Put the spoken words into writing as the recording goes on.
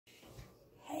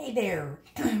Hey there,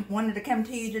 wanted to come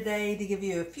to you today to give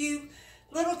you a few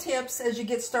little tips as you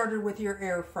get started with your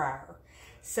air fryer.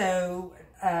 So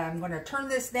I'm going to turn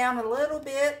this down a little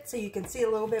bit so you can see a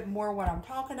little bit more what I'm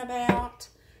talking about.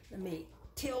 Let me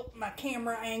tilt my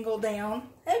camera angle down.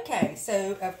 Okay,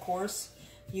 so of course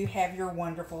you have your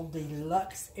wonderful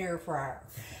deluxe air fryer.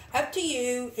 Up to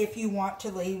you if you want to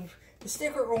leave the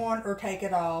sticker on or take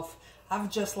it off. I've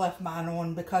just left mine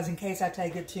on because in case I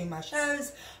take it to my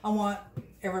shows, I want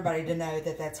everybody to know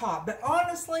that that's hot. But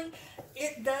honestly,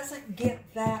 it doesn't get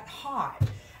that hot.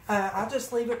 I'll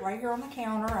just leave it right here on the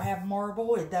counter. I have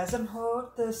marble. It doesn't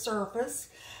hurt the surface.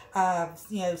 I've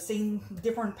seen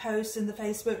different posts in the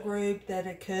Facebook group that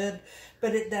it could,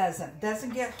 but it doesn't. It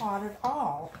doesn't get hot at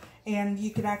all. And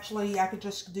you could actually, I could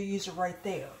just use it right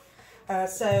there.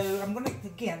 So I'm going to,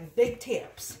 again, big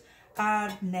tips.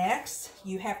 Next,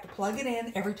 you have to plug it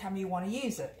in every time you want to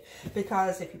use it,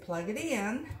 because if you plug it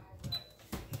in,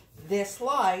 this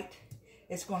light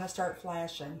is going to start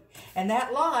flashing, and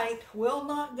that light will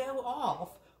not go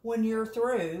off when you're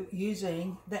through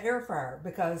using the air fryer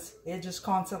because it just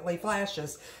constantly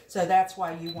flashes. So that's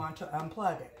why you want to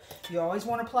unplug it. You always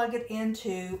want to plug it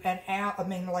into an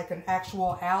like an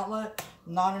actual outlet,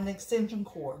 not an extension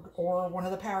cord or one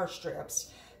of the power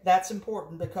strips. That's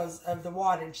important because of the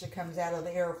wattage that comes out of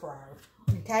the air fryer.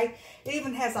 Okay? It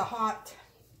even has a hot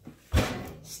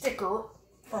sticker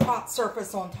or hot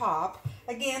surface on top.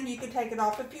 Again, you can take it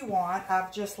off if you want.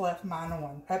 I've just left mine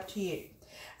on. Up to you.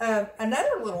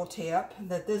 Another little tip,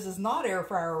 that this is not air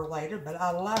fryer related, but I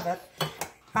love it.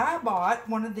 I bought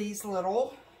one of these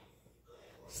little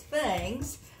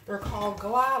things. They're called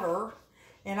glider.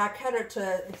 And I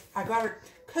got it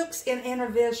Cooks in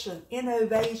Innovations.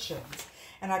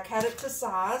 And I cut it to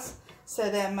size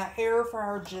so that my air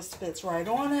fryer just fits right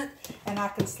on it. And I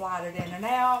can slide it in and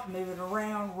out, move it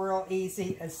around real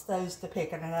easy as opposed to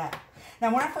picking it up.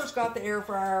 Now, when I first got the air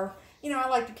fryer, I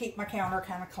like to keep my counter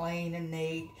kind of clean and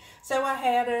neat. So I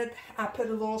had it, I put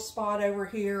a little spot over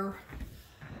here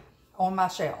on my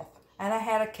shelf. And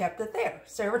I kept it there.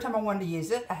 So every time I wanted to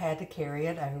use it, I had to carry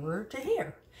it over to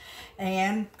here.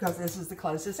 And because this is the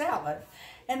closest outlet.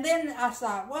 And then I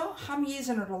thought, well, I'm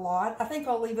using it a lot. I think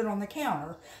I'll leave it on the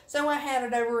counter. So I had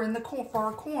it over in the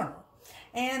far corner.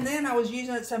 And then I was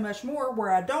using it so much more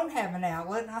where I don't have an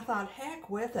outlet. And I thought, heck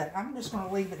with it. I'm just going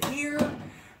to leave it here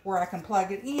where I can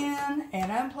plug it in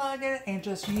and unplug it and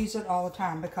just use it all the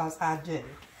time because I do.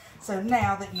 So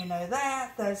now that you know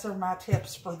that, those are my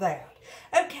tips for that.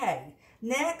 Okay,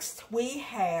 next we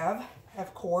have,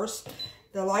 of course,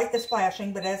 the light is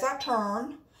flashing, but as I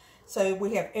turn, so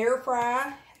we have air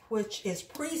fry, which is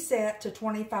preset to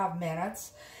 25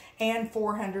 minutes and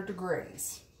 400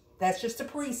 degrees. That's just a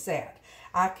preset.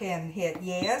 I can hit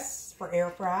yes for air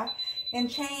fry and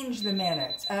change the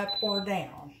minutes up or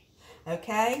down.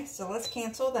 Okay, so let's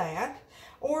cancel that.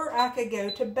 Or I could go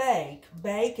to bake.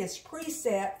 Bake is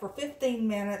preset for 15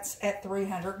 minutes at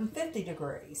 350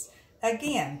 degrees.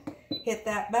 Again, hit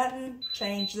that button,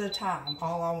 change the time,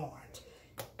 all I want.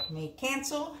 Let me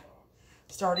cancel.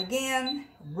 Start again.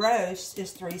 Roast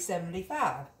is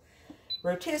 375.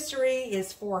 Rotisserie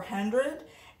is 400.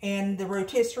 And the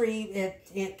rotisserie,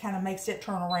 it kind of makes it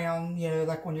turn around,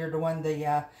 like when you're doing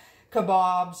the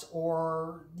kebabs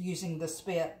or using the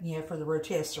spit, for the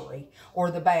rotisserie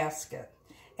or the basket.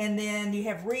 And then you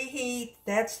have reheat,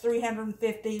 that's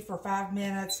 350 for 5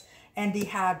 minutes, and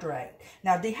dehydrate.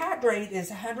 Now dehydrate is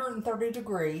 130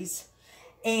 degrees,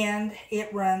 and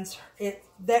it runs,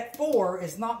 that 4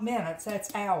 is not minutes,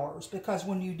 that's hours, because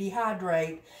when you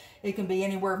dehydrate, it can be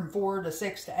anywhere from 4 to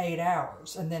 6 to 8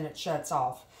 hours, and then it shuts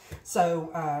off.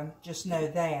 So just know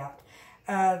that.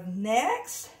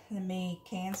 Next, let me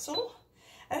cancel.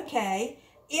 Okay.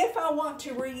 If I want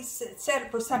to set it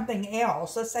for something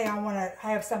else, let's say I want to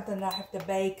have something that I have to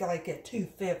bake like at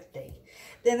 250,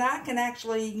 then I can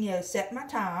actually, set my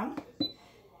time,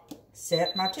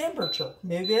 set my temperature,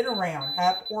 move it around,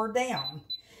 up or down,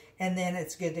 and then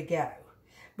it's good to go.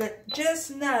 But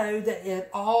just know that it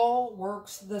all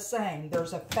works the same.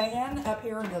 There's a fan up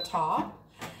here in the top.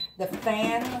 The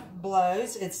fan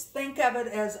blows. Think of it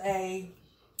as a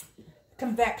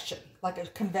convection, like a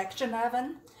convection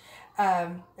oven.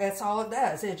 That's all it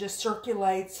does. It just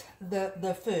circulates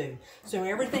the food. So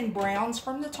everything browns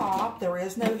from the top. There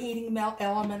is no heating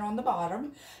element on the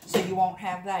bottom, so you won't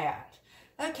have that.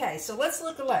 Okay, so let's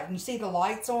look at that. You see the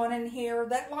lights on in here?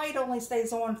 That light only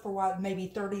stays on for what, maybe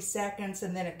 30 seconds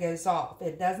and then it goes off.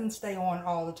 It doesn't stay on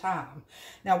all the time.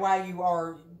 Now while you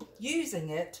are using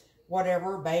it,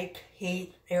 whatever, bake,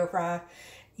 heat, air fry,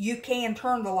 you can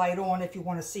turn the light on if you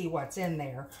want to see what's in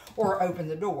there, or open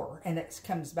the door and it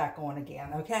comes back on again,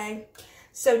 okay?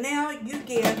 So now you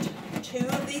get 2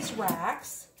 of these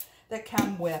racks that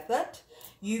come with it.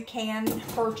 You can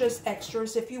purchase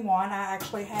extras if you want. I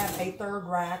actually have a 3rd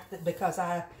rack because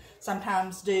I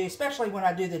sometimes do, especially when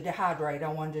I do the dehydrate, I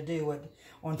wanted to do it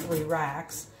on 3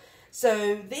 racks.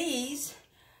 So these,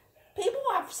 people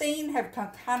I've seen have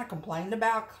kind of complained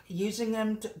about using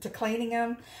them to cleaning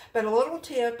them. But a little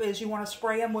tip is you want to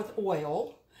spray them with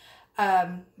oil.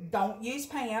 Don't use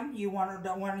Pam. You want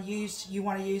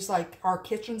to use like our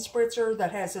kitchen spritzer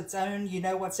that has its own, you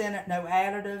know what's in it, no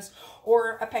additives,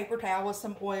 or a paper towel with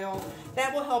some oil.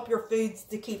 That will help your foods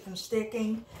to keep from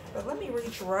sticking. But let me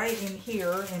reach right in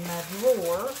here in my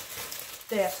drawer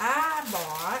that I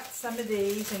bought some of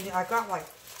these, and I got like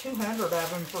 200 of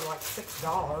them for like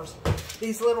 $6.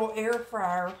 These little air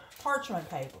fryer parchment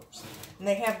papers, and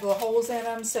they have the holes in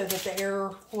them so that the air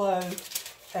flows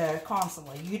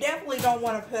constantly. You definitely don't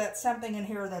want to put something in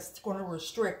here that's going to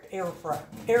restrict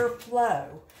airflow.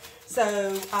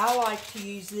 So I like to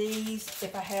use these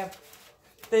if I have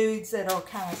foods that are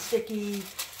kind of sticky,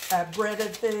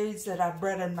 breaded foods that I've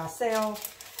breaded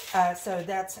myself. So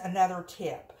that's another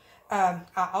tip.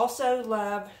 I also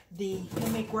love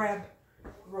let me grab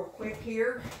real quick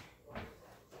here.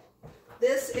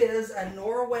 This is a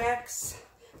Norwex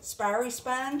Spiry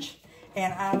Sponge,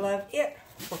 and I love it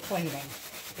for cleaning.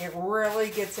 It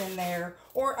really gets in there.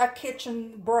 Or a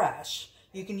kitchen brush.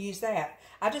 You can use that.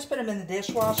 I just put them in the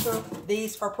dishwasher.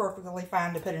 These are perfectly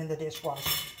fine to put in the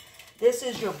dishwasher. This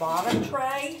is your bottom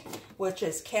tray, which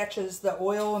catches the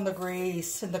oil and the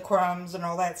grease and the crumbs and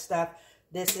all that stuff.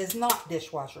 This is not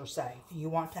dishwasher safe. You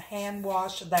want to hand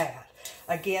wash that.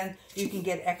 Again, you can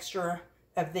get extra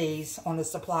of these on the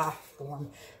supply form.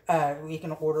 You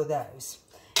can order those.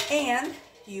 And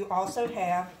you also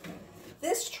have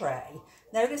this tray.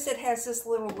 Notice it has this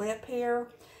little lip here.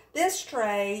 This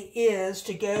tray is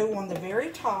to go on the very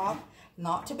top,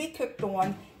 not to be cooked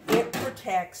on. It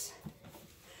protects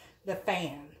the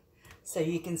fan. So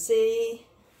you can see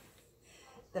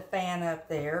the fan up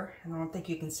there. I don't think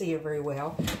you can see it very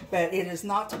well, but it is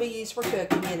not to be used for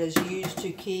cooking. It is used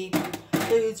to keep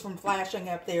foods from flashing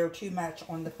up there too much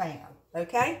on the fan.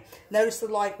 Okay? Notice the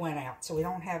light went out, so we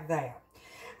don't have that.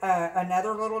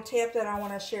 Another little tip that I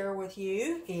want to share with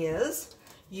you is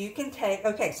you can take,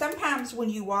 sometimes when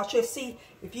you wash it, see,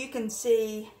 if you can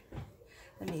see,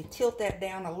 let me tilt that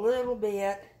down a little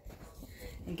bit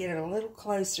and get it a little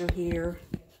closer here.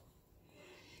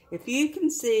 If you can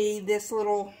see this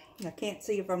little, I can't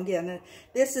see if I'm getting it,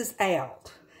 this is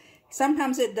out.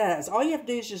 Sometimes it does. All you have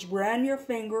to do is just run your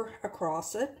finger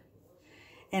across it,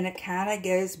 and it kind of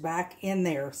goes back in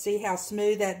there. See how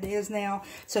smooth that is now?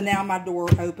 So now my door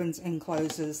opens and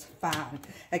closes fine.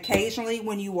 Occasionally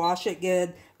when you wash it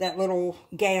good, that little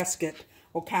gasket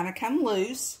will kind of come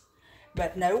loose,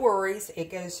 but no worries.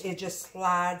 It just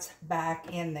slides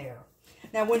back in there.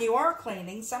 Now when you are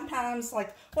cleaning, sometimes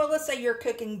like, well, let's say you're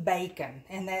cooking bacon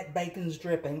and that bacon's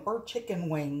dripping, or chicken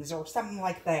wings or something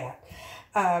like that.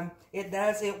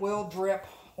 It will drip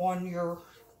on your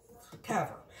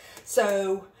cover.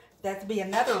 So that'd be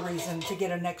another reason to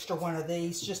get an extra one of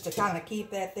these, just to kind of keep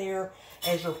that there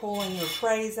as you're pulling your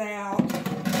trays out.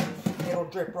 It'll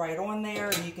drip right on there,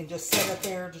 and you can just set it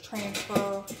there to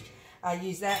transfer. I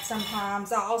use that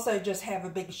sometimes. I also just have a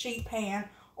big sheet pan,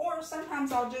 or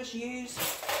sometimes I'll just use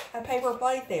a paper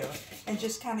plate there and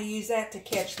just kind of use that to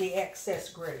catch the excess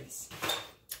grease.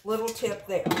 Little tip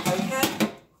there,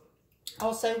 okay?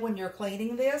 Also, when you're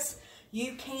cleaning this,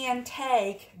 you can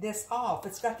take this off.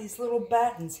 It's got these little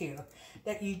buttons here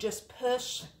that you just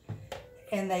push,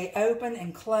 and they open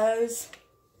and close,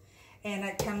 and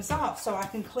it comes off. So I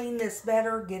can clean this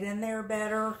better, get in there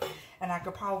better, and I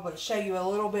could probably show you a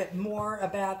little bit more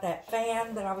about that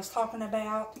fan that I was talking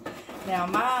about. Now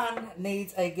mine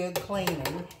needs a good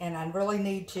cleaning, and I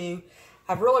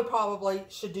really probably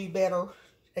should do better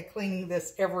at cleaning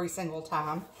this every single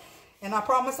time. And I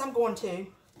promise I'm going to.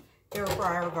 Air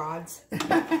fryer gods.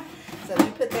 So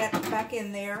you put that back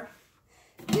in there.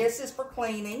 This is for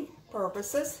cleaning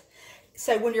purposes.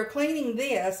 So when you're cleaning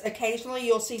this, occasionally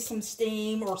you'll see some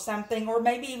steam or something, or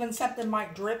maybe even something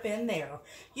might drip in there.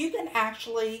 You can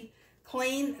actually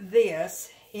clean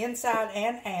this inside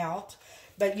and out,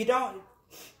 but you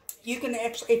can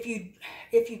actually,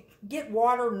 if you get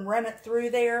water and run it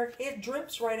through there, it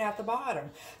drips right out the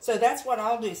bottom. So that's what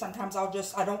I'll do. Sometimes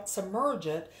I don't submerge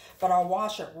it, but I'll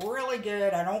wash it really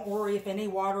good. I don't worry if any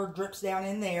water drips down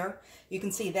in there. You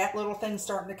can see that little thing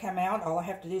starting to come out. All I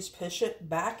have to do is push it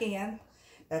back in.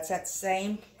 That's that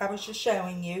same I was just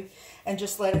showing you, and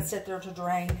just let it sit there to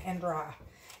drain and dry.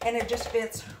 And it just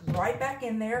fits right back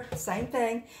in there. Same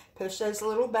thing. Push those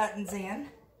little buttons in.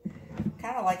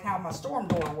 kind of like how my storm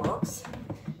door works,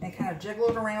 and kind of jiggle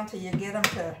it around till you get them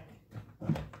to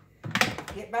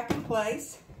get back in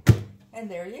place, and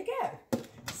there you go.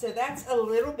 So that's a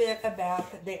little bit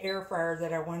about the air fryer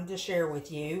that I wanted to share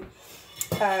with you.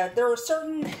 There are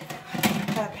certain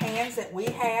pans that we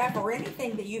have, or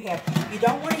anything that you have. You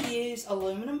don't want to use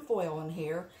aluminum foil in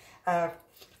here.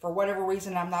 For whatever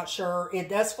reason, I'm not sure. It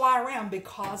does fly around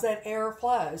because that air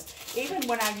flows. Even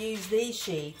when I use these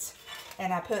sheets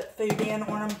and I put food in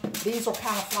on them, these will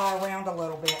kind of fly around a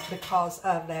little bit because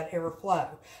of that airflow.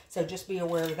 So just be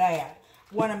aware of that.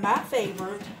 One of my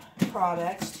favorite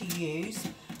products to use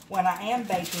when I am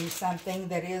baking something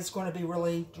that is going to be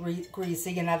really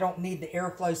greasy and I don't need the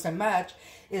airflow so much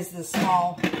is the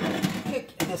small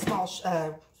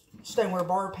stoneware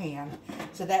bar pan.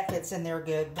 So that fits in there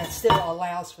good, but still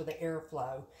allows for the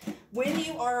airflow. When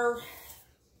you are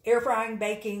air frying,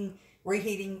 baking,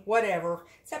 reheating, whatever,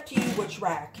 it's up to you which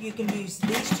rack. You can use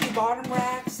these two bottom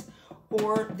racks,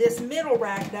 or this middle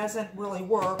rack doesn't really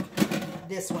work.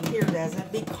 This one here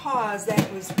doesn't, because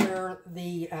that was where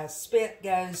the spit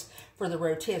goes for the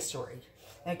rotisserie.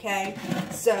 Okay,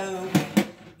 so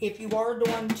if you are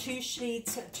doing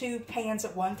two pans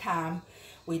at one time,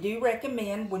 we do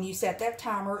recommend when you set that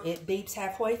timer, it beeps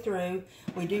halfway through.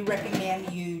 We do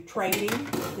recommend you trading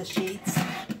the sheets,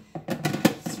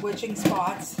 switching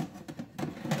spots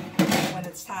when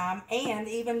it's time, and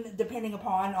even depending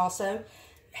upon also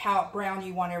how brown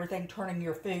you want everything, turning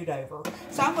your food over.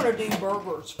 So I'm going to do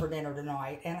burgers for dinner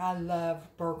tonight, and I love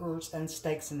burgers and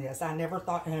steaks in this. I never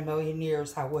thought in a million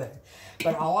years I would.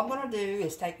 But all I'm going to do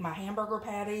is take my hamburger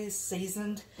patties,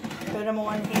 seasoned, put them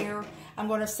on here. I'm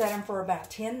going to set them for about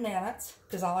 10 minutes,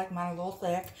 because I like mine a little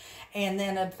thick. And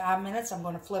then in 5 minutes, I'm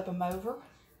going to flip them over,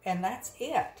 and that's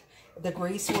it. The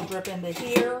grease will drip into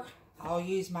here. I'll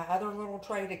use my other little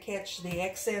tray to catch the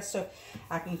excess, so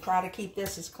I can try to keep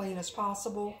this as clean as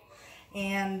possible.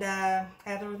 And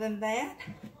other than that,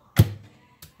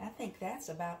 I think that's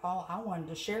about all I wanted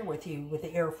to share with you with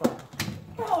the air fryer.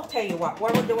 I'll tell you what,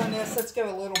 while we're doing this, let's go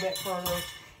a little bit further,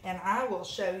 and I will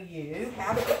show you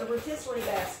how to put the rotisserie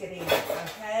basket in,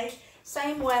 okay?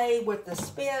 Same way with the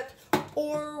spit,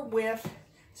 or with,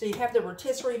 so you have the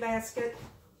rotisserie basket.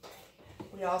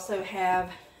 We also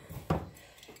have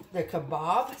the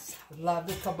kebabs. Love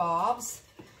the kebabs.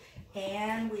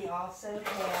 And we also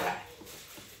have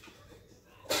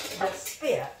the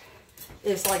spit.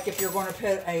 It's like if you're going to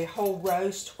put a whole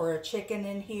roast or a chicken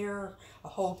in here, a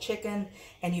whole chicken,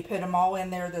 and you put them all in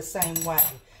there the same way.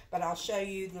 But I'll show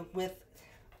you with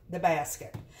the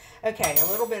basket. Okay, a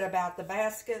little bit about the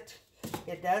basket.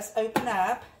 It does open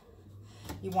up.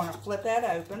 You want to flip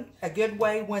that open. A good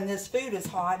way when this food is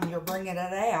hot and you're bringing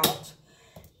it out,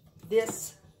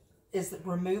 this is the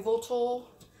removal tool.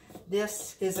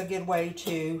 This is a good way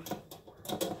to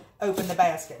open the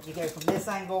basket. You go from this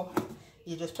angle,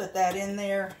 you just put that in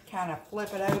there, kind of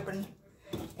flip it open,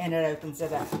 and it opens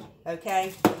it up.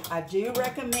 Okay, I do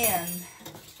recommend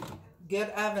good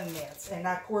oven mitts, and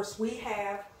of course we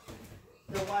have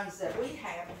the ones that we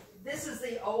have. This is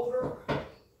the older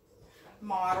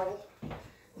model.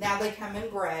 Now they come in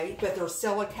gray, but they're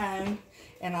silicone,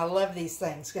 and I love these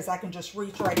things because I can just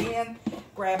reach right in,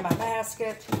 grab my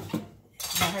basket, and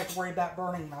I don't have to worry about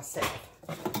burning myself.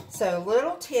 So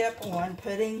little tip on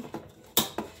putting,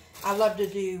 I love to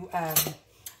do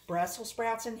Brussels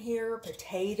sprouts in here,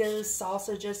 potatoes,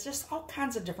 sausages, just all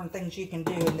kinds of different things you can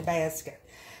do in the basket.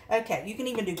 Okay, you can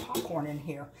even do popcorn in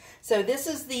here. So this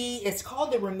is it's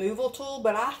called the removal tool,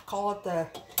 but I call it the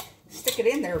stick it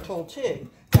in there tool too.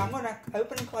 So I'm going to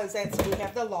open and close that so we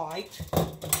have the light.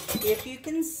 If you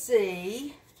can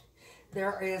see,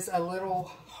 there is a little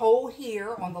hole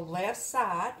here on the left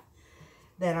side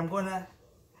that I'm going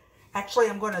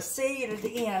to see it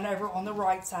in over on the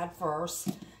right side first.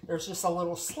 There's just a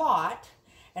little slot,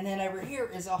 and then over here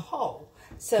is a hole.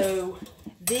 So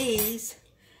these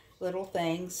little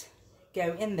things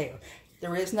go in there.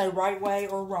 There is no right way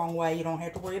or wrong way. You don't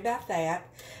have to worry about that.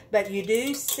 But you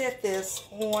do sit this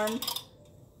on,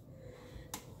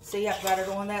 see, I've got it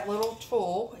on that little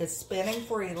tool. It's spinning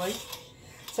freely.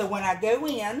 So when I go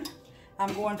in,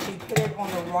 I'm going to put it on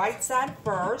the right side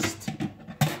first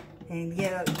and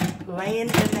get it laying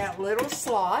in that little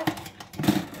slot.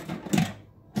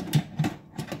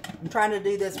 I'm trying to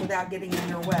do this without getting in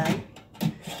your way.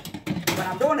 When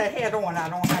I'm doing it head on, I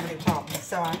don't have any problems.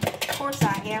 So, of course,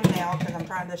 I am now because I'm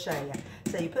trying to show you.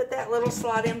 So, you put that little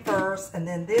slot in first, and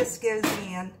then this goes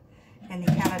in, and you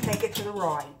kind of take it to the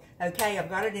right. Okay, I've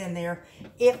got it in there.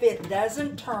 If it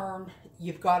doesn't turn,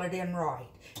 you've got it in right.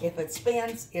 If it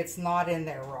spins, it's not in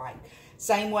there right.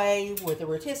 Same way with the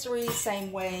rotisserie,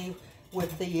 same way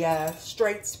with the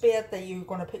straight spit that you're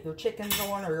going to put your chickens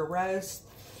on or your roast.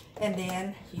 And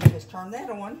then you just turn that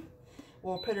on.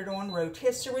 We'll put it on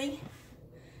rotisserie.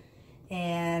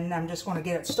 And I'm just going to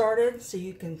get it started so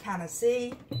you can kind of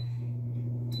see.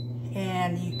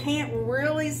 And you can't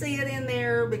really see it in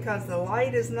there because the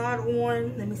light is not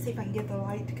on. Let me see if I can get the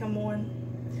light to come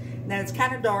on. Now it's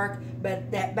kind of dark,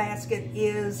 but that basket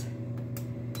is,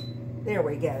 there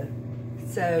we go.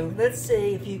 So let's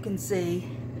see if you can see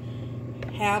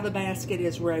how the basket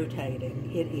is rotating.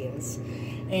 It is.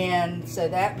 And so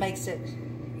that makes it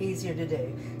easier to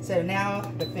do. So now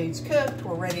the food's cooked,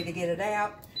 we're ready to get it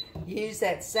out. Use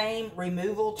that same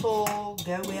removal tool,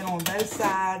 go in on both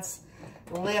sides,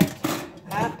 lift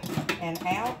up and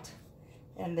out,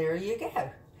 and there you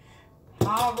go.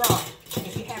 All right,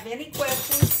 if you have any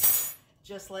questions,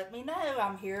 just let me know.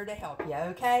 I'm here to help you,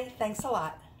 okay? Thanks a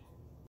lot.